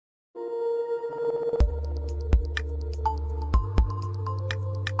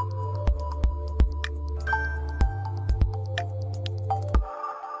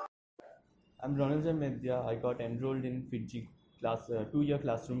I'm Ranajay Medya. I got enrolled in FIITJEE class 2-year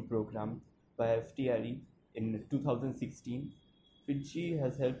classroom program by FTRE in 2016. FIITJEE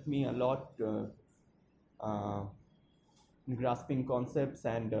has helped me a lot uh, in grasping concepts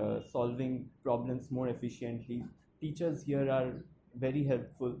and solving problems more efficiently. Teachers here are very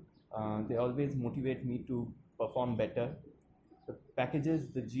helpful. They always motivate me to perform better. The packages,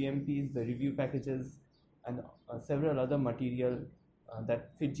 the GMPs, the review packages, and several other material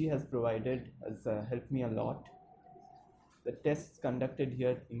that FIITJEE has provided has helped me a lot. The tests conducted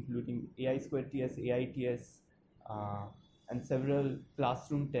here, including AI square TS, AITS, and several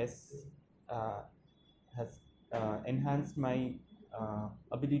classroom tests, has enhanced my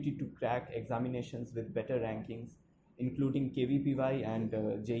ability to crack examinations with better rankings, including KVPY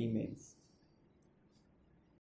and JEE mains.